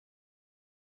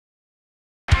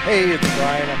Hey, it's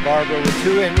Brian and Barbara with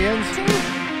Two Indians.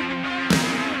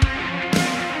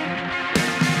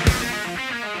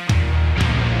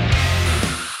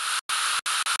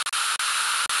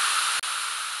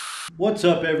 What's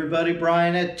up everybody,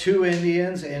 Brian at Two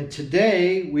Indians, and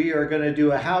today we are going to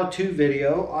do a how-to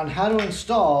video on how to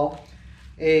install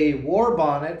a war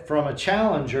bonnet from a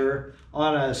Challenger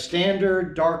on a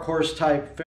standard dark horse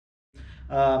type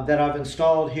that I've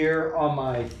installed here on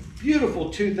my beautiful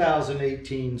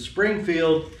 2018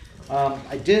 Springfield.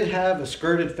 I did have a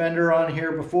skirted fender on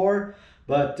here before,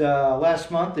 but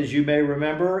last month, as you may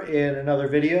remember in another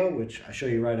video, which I show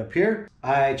you right up here,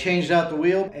 I changed out the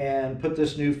wheel and put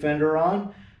this new fender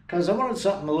on because I wanted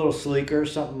something a little sleeker,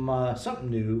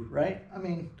 something new, right? I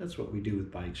mean, that's what we do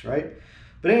with bikes, right?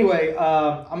 But anyway,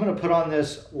 I'm going to put on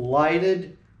this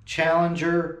lighted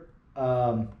Challenger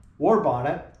war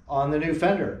bonnet on the new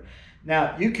fender.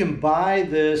 Now, you can buy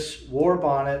this war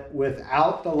bonnet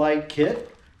without the light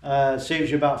kit. It saves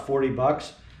you about 40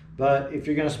 bucks. But if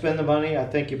you're going to spend the money, I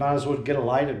think you might as well get a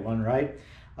lighted one, right?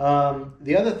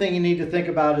 The other thing you need to think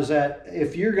about is that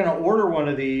if you're going to order one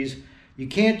of these, you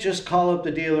can't just call up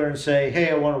the dealer and say, hey,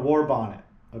 I want a war bonnet,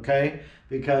 okay?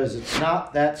 Because it's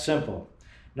not that simple.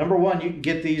 Number one, you can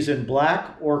get these in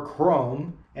black or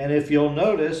chrome. And if you'll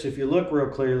notice, if you look real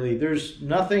clearly, there's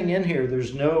nothing in here.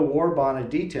 There's no war bonnet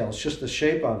details, just the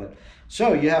shape of it.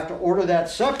 So you have to order that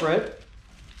separate.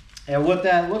 And what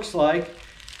that looks like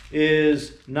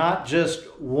is not just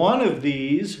one of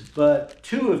these, but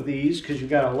two of these, because you've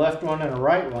got a left one and a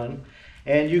right one.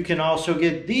 And you can also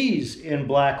get these in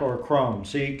black or chrome.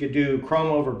 So you could do chrome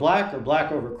over black, or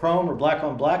black over chrome, or black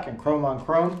on black and chrome on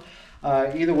chrome.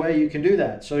 Either way you can do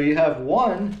that. So you have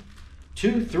 1,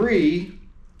 2, 3,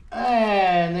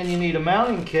 and then you need a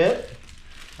mounting kit.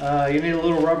 You need a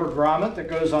little rubber grommet that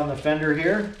goes on the fender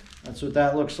here. That's what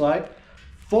that looks like.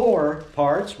 4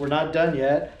 parts, we're not done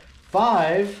yet.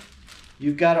 5,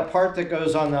 you've got a part that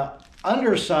goes on the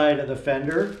underside of the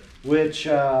fender, which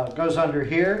goes under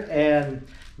here, and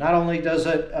not only does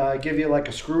it give you like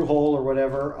a screw hole or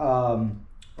whatever,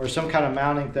 or some kind of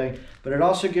mounting thing, but it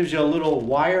also gives you a little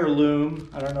wire loom.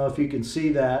 I don't know if you can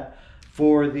see that,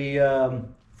 for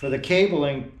the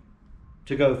cabling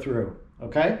to go through.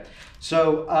 Okay,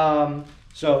 so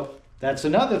so that's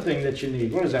another thing that you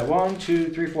need. What is that? 1, 2,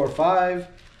 3, 4,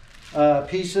 5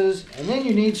 pieces, and then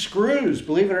you need screws.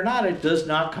 Believe it or not, it does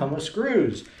not come with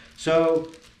screws,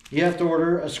 so you have to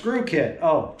order a screw kit.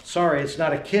 Oh, sorry, it's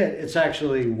not a kit. It's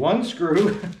actually 1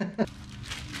 screw,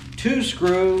 2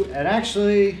 screw, and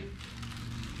actually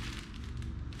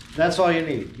that's all you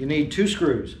need. You need 2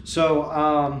 screws.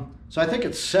 So so I think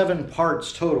it's 7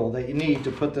 parts total that you need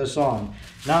to put this on.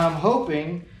 Now I'm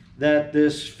hoping that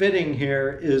this fitting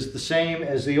here is the same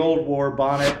as the old war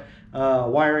bonnet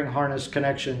wiring harness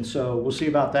connection. So we'll see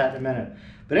about that in a minute.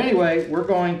 But anyway, we're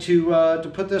going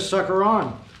to put this sucker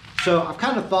on. So I've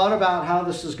kind of thought about how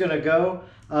this is going to go.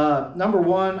 Number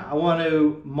one, I want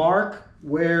to mark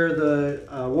where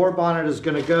the war bonnet is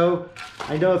going to go.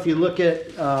 I know if you look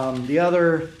at the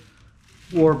other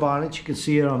war bonnets, you can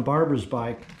see it on Barbara's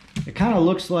bike. It kind of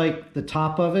looks like the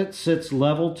top of it sits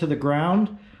level to the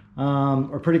ground,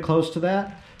 or pretty close to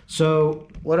that. So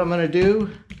what I'm going to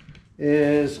do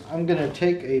is I'm going to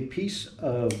take a piece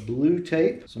of blue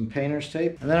tape, some painter's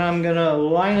tape, and then I'm going to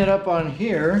line it up on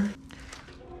here.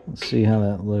 Let's see how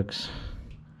that looks.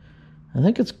 I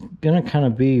think it's going to kind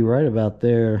of be right about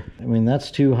there. I mean,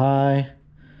 that's too high.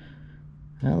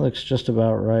 That looks just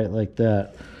about right like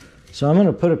that. So I'm going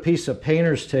to put a piece of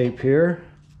painter's tape here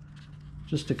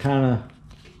just to kind of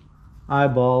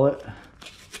eyeball it.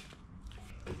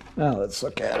 Now let's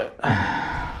look at it.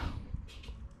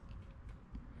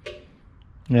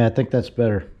 Yeah, I think that's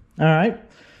better. All right,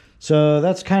 so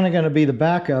that's kind of going to be the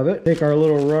back of it. Take our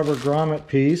little rubber grommet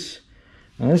piece,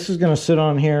 and this is going to sit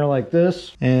on here like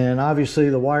this, and obviously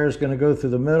the wire is going to go through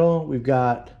the middle. We've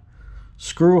got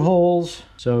screw holes,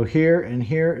 so here and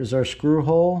here is our screw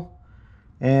hole.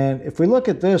 And if we look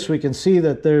at this, we can see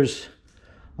that there's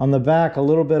on the back a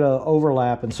little bit of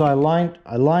overlap, and so I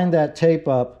lined that tape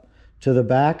up to the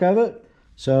back of it.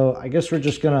 So I guess we're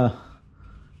just gonna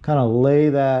kind of lay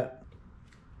that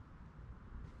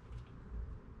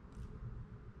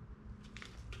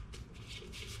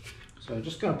so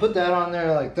just gonna put that on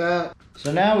there like that.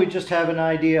 So now we just have an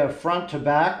idea of front to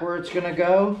back where it's gonna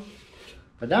go,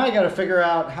 but now I got to figure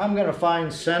out how I'm gonna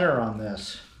find center on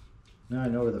this. Now I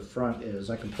know where the front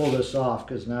is. I can pull this off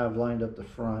because now I've lined up the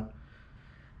front.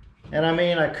 And I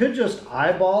mean, I could just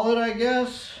eyeball it, I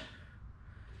guess.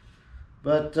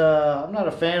 But I'm not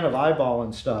a fan of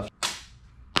eyeballing stuff.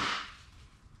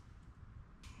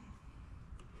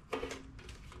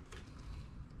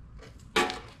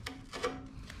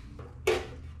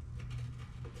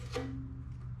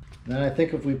 Then I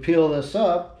think if we peel this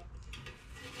up,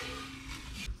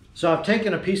 so I've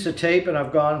taken a piece of tape and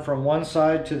I've gone from one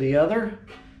side to the other.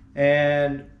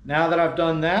 And now that I've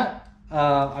done that,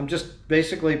 I'm just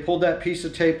basically pulled that piece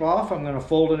of tape off. I'm going to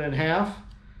fold it in half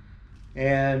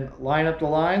and line up the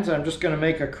lines. I'm just going to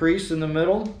make a crease in the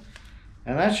middle,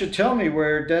 and that should tell me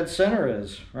where dead center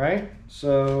is, right?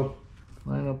 So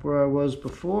line up where I was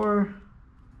before.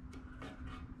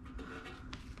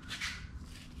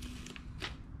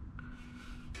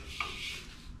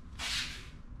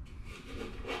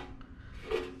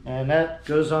 And that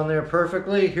goes on there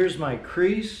perfectly. Here's my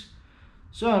crease.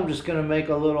 So I'm just going to make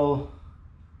a little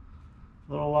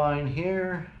line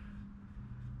here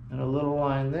and a little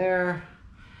line there.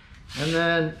 And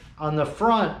then on the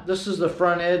front, this is the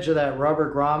front edge of that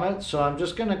rubber grommet. So I'm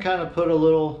just going to kind of put a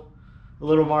little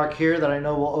mark here that I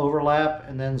know will overlap,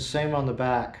 and then same on the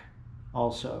back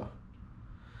also.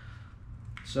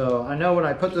 So I know when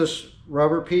I put this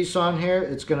rubber piece on here,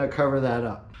 it's going to cover that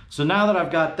up. So now that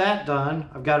I've got that done,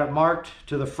 I've got it marked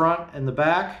to the front and the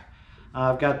back.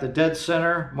 I've got the dead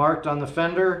center marked on the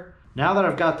fender. Now that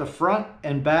I've got the front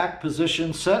and back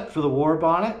position set for the war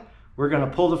bonnet, we're going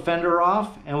to pull the fender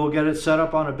off and we'll get it set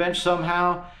up on a bench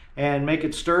somehow and make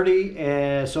it sturdy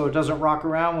so it doesn't rock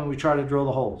around when we try to drill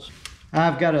the holes.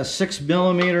 I've got a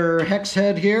 6mm hex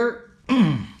head here.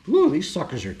 Ooh, these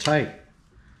suckers are tight.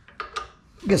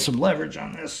 Get some leverage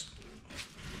on this.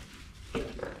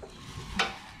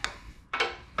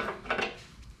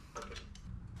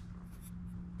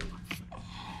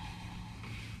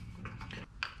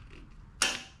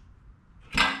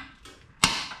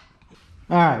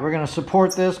 All right, we're going to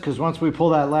support this because once we pull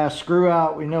that last screw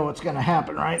out, we know what's going to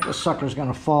happen, right? The sucker's going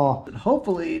to fall. And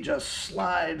hopefully just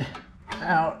slide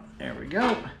out. There we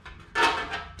go.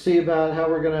 See about how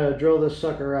we're going to drill this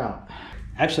sucker out.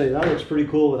 Actually, that looks pretty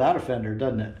cool without a fender,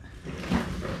 doesn't it?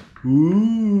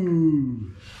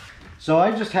 Ooh. So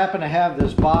I just happen to have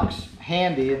this box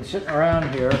handy and sitting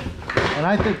around here, and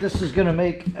I think this is going to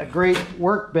make a great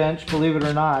workbench, believe it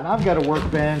or not. And I've got a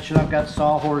workbench and I've got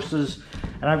sawhorses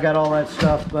and I've got all that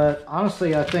stuff, but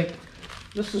honestly I think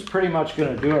this is pretty much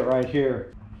going to do it right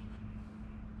here.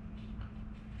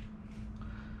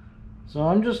 So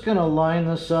I'm just going to line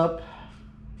this up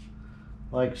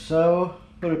like so,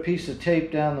 put a piece of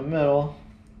tape down the middle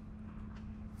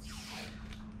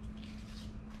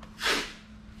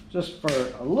just for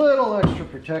a little extra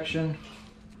protection.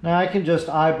 Now I can just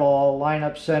eyeball, line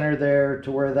up center there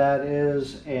to where that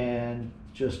is, and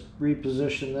just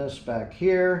reposition this back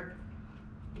here.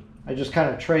 I just kind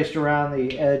of traced around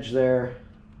the edge there.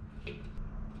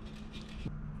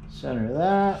 Center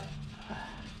that.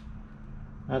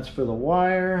 That's for the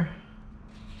wire.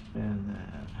 And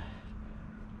then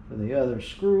for the other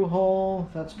screw hole,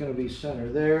 that's going to be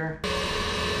center there.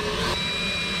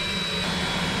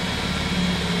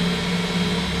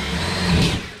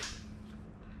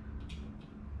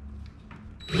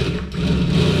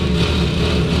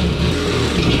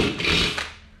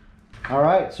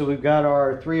 Alright, so we've got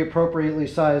our 3 appropriately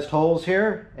sized holes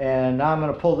here, and now I'm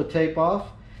going to pull the tape off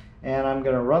and I'm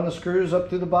going to run the screws up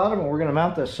through the bottom and we're going to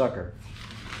mount this sucker.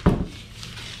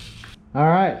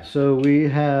 Alright, so we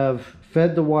have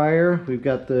fed the wire, we've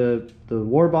got the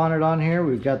war bonnet on here,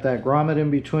 we've got that grommet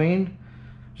in between,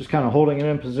 just kind of holding it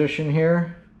in position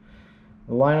here.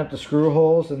 We'll line up the screw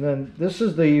holes, and then this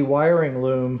is the wiring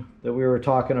loom that we were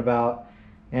talking about,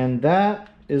 and that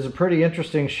is a pretty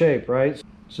interesting shape, right?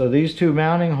 So these 2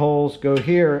 mounting holes go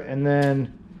here, and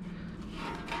then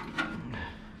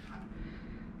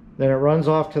it runs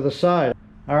off to the side.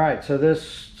 All right, so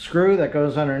this screw that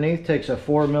goes underneath takes a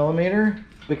 4mm.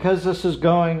 Because this is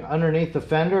going underneath the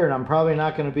fender, and I'm probably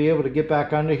not going to be able to get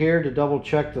back under here to double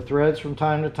check the threads from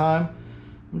time to time,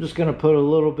 I'm just going to put a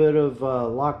little bit of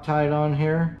Loctite on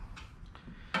here.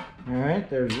 All right,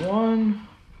 there's one.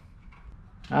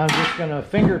 I'm just going to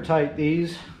finger tight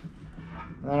these.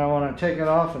 Then I want to take it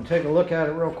off and take a look at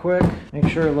it real quick. Make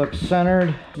sure it looks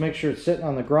centered. Make sure it's sitting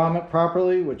on the grommet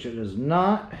properly, which it is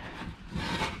not.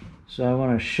 So I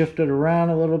want to shift it around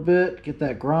a little bit, get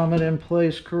that grommet in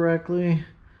place correctly.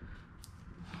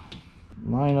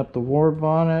 Line up the war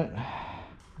bonnet.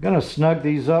 I'm going to snug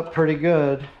these up pretty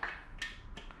good.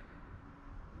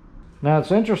 Now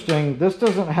it's interesting, this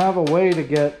doesn't have a way to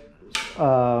get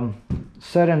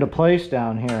set into place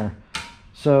down here.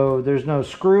 So there's no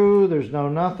screw, there's no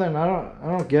nothing. I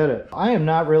don't get it. I am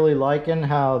not really liking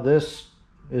how this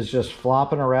is just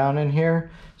flopping around in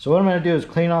here. So what I'm going to do is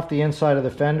clean off the inside of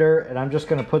the fender, and I'm just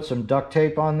going to put some duct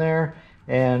tape on there,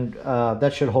 and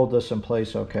that should hold this in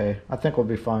place okay. I think we'll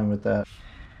be fine with that.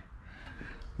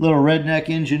 Little redneck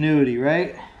ingenuity,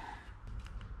 right?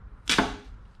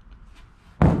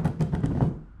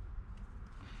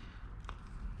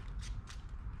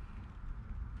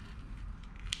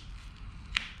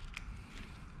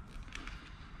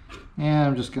 And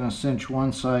I'm just going to cinch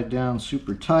one side down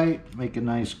super tight, make a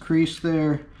nice crease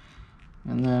there,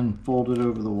 and then fold it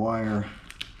over the wire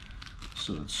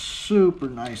so it's super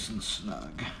nice and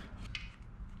snug.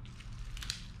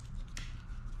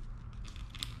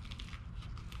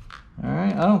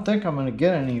 Alright, I don't think I'm going to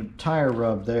get any tire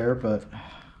rub there, but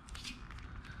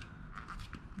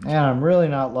man, I'm really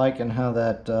not liking how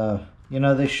that, you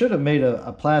know, they should have made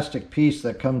a plastic piece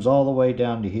that comes all the way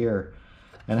down to here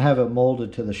and have it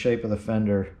molded to the shape of the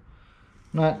fender.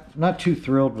 Not too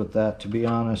thrilled with that, to be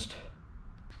honest.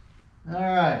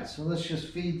 Alright, so let's just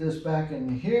feed this back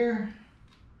into here.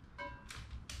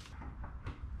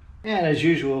 And as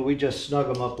usual, we just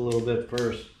snug them up a little bit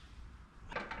first.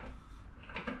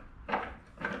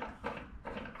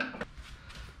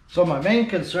 So my main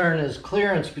concern is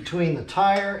clearance between the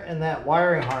tire and that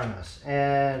wiring harness.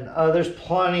 And there's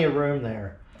plenty of room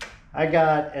there. I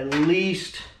got at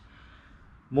least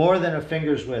more than a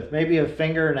finger's width, maybe a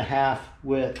finger and a half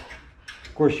width.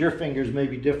 Of course, your fingers may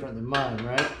be different than mine,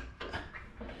 right?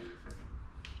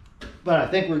 But I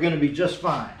think we're going to be just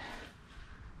fine.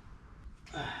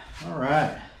 All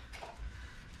right.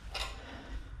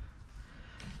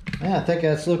 Yeah, I think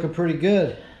that's looking pretty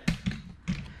good.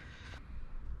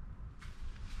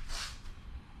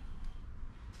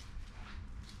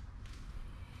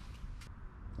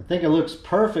 I think it looks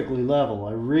perfectly level.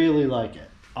 I really like it.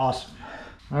 Awesome.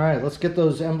 All right, let's get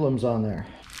those emblems on there.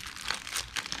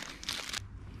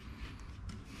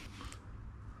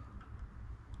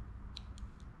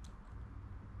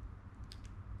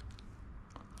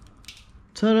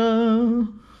 Ta-da!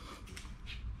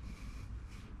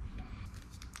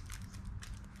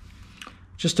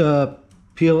 Just a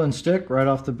peel and stick right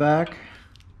off the back.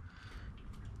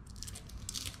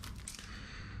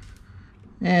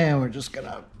 And we're just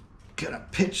gonna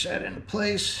pitch that into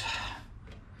place.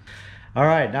 All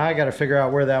right, now I gotta figure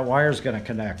out where that wire's gonna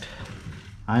connect.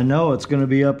 I know it's gonna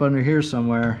be up under here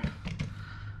somewhere.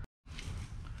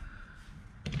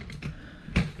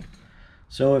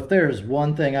 So if there's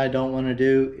one thing I don't want to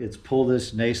do, it's pull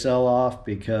this nacelle off,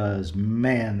 because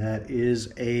man, that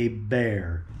is a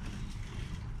bear.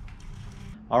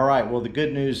 All right, well, the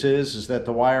good news is that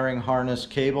the wiring harness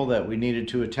cable that we needed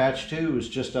to attach to was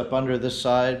just up under this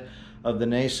side of the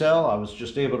nacelle. I was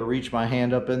just able to reach my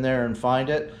hand up in there and find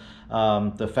it.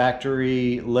 The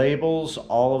factory labels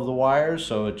all of the wires,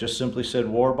 so it just simply said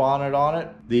War Bonnet on it.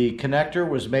 The connector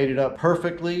was mated up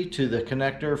perfectly to the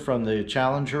connector from the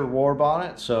Challenger War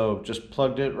Bonnet, so just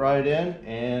plugged it right in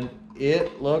and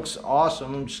it looks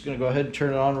awesome. I'm just going to go ahead and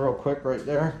turn it on real quick right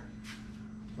there.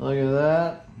 Look at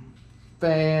that.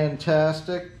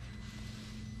 Fantastic.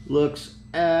 Looks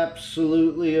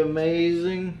absolutely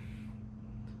amazing.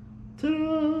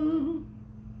 Ta-da!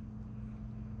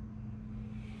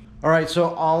 All right,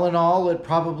 so all in all, it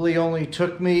probably only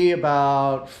took me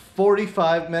about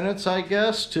 45 minutes, I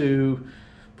guess, to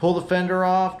pull the fender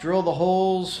off, drill the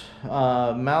holes,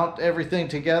 mount everything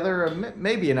together.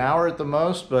 Maybe an hour at the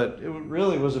most, but it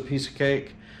really was a piece of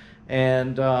cake,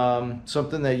 and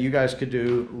something that you guys could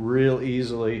do real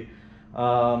easily.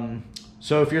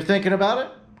 So if you're thinking about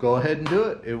it, go ahead and do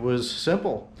it. It was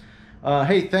simple.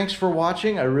 Hey, thanks for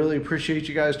watching. I really appreciate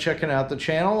you guys checking out the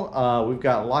channel. We've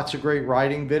got lots of great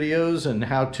riding videos and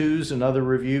how-tos and other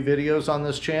review videos on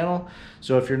this channel.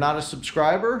 So if you're not a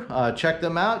subscriber, check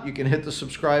them out. You can hit the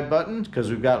subscribe button, because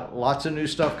we've got lots of new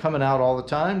stuff coming out all the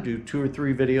time. Do 2 or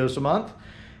 3 videos a month.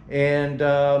 And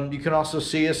you can also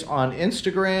see us on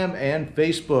Instagram and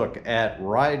Facebook at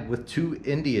Ride with 2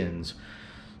 Indians.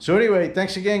 So anyway,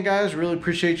 thanks again, guys. Really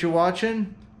appreciate you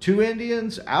watching. 2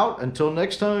 Indians out. Until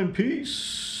next time, peace.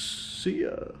 See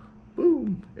ya.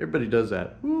 Boom. Everybody does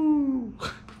that. Woo.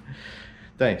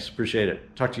 Thanks. Appreciate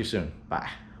it. Talk to you soon. Bye.